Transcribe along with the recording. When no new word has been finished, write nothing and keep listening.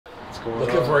going on?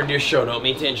 Looking forward to your show. Don't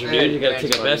mean to introduce you. You gotta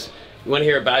take a piss. You wanna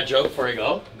hear a bad joke before you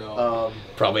go? No.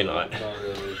 Probably not. Not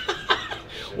really.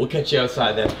 We'll catch you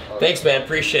outside then. Thanks, man.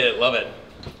 Appreciate it. Love it.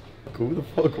 Who the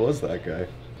fuck was that guy?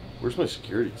 Where's my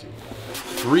security team?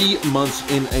 3 months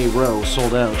in a row,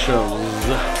 sold out shows.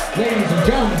 Ladies and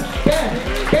gentlemen, Ben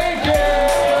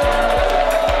Bankas!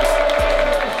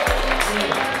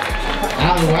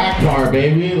 Out of the whack car,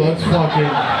 baby. Let's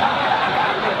fucking...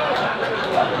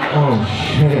 Oh,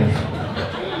 shit.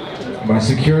 My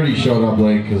security showed up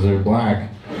late because they're black.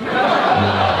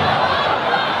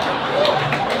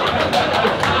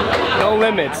 No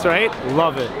limits, right?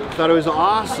 Love it. I thought it was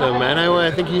awesome, man.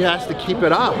 I think he has to keep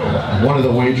it up. One of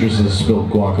the waitresses spilled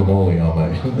guacamole on my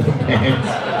pants.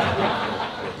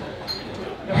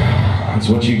 That's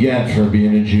what you get for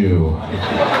being a Jew. We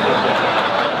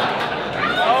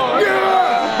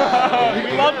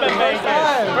love Ben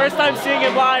Bankas. First time seeing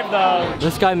him live, though.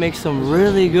 This guy makes some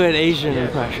really good Asian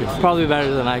impressions. Probably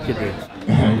better than I could do.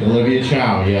 Olivia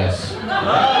Chow, yes.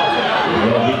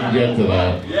 Yeah, we can get to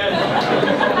that.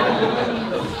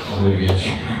 Olivia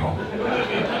Chow.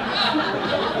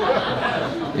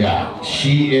 Yeah,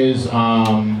 she is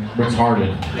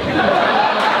retarded.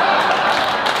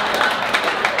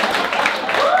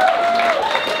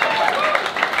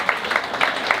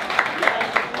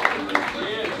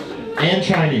 And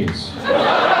Chinese.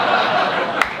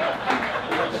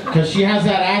 Because she has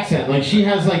that accent, like she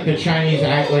has like the Chinese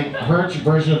act, like her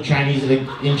version of Chinese, like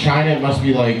in China it must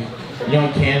be like, you know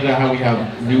in Canada how we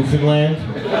have Newfoundland?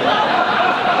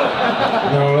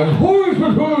 No, like,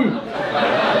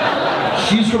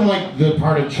 she's from like the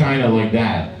part of China like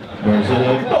that. Where it's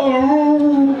like,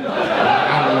 oh,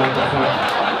 I don't know what the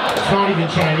fuck. It's not even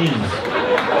Chinese.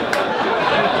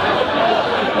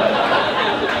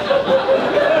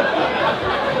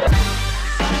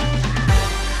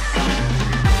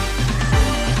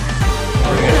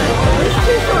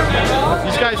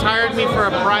 These guys hired me for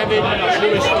a private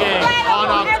Jewish gig on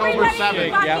October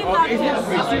 7th. Yeah.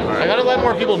 I gotta let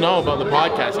more people know about the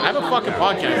podcast. I have a fucking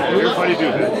podcast. You're a funny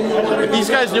dude, man. If these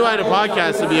guys knew I had a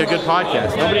podcast, it'd be a good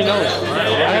podcast. Nobody knows.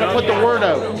 I gotta put the word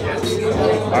out.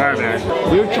 Alright, man.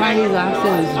 Your Chinese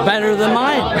accent is better than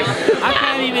mine. I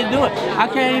can't even do it. I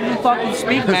can't even fucking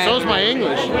speak, man. So's my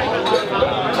English.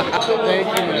 Thank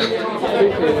you, man.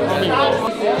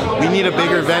 We need a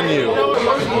bigger venue.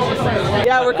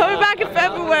 Yeah, we're coming back in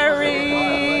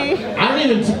February. I don't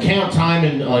even count time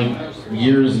in like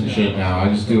years and shit now. I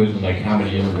just do it in like how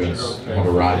many immigrants have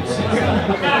arrived since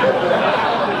then.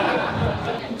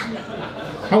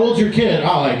 How old's your kid?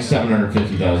 Oh, like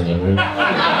 750,000 immigrants.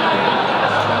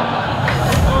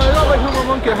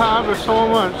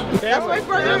 That's my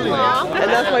brother-in-law, and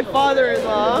that's my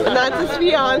father-in-law, and that's his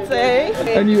fiance.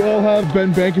 And you all have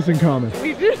Ben Bankas in common.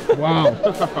 We do. Wow.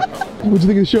 What'd you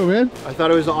think of the show, man? I thought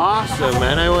it was awesome,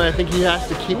 man. I think he has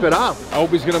to keep it up. I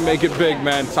hope he's gonna make it big,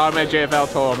 man. Saw him at JFL,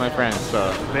 told all my friends,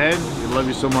 so. Ben, we love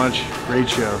you so much. Great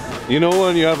show. You know,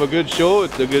 when you have a good show,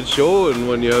 it's a good show, and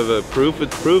when you have a proof,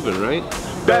 it's proven, right?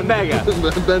 Ben Bankas.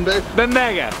 Ben Bankas. Ben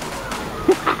Bankas.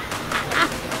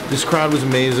 This crowd was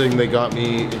amazing. They got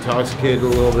me intoxicated a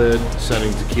little bit,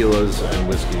 sending tequilas and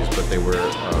whiskeys, but they were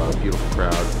a beautiful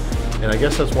crowd. And I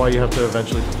guess that's why you have to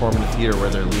eventually perform in a theater where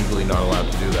they're legally not allowed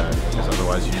to do that, because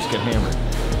otherwise you just get hammered.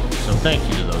 So thank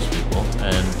you to those people,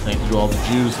 and thank you to all the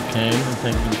Jews that came, and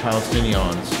thank you to the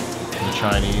Palestinians, and the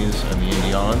Chinese, and the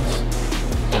Indians,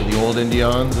 and the old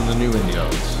Indians, and the new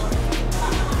Indians.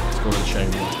 Let's go to the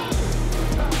Shangri-La.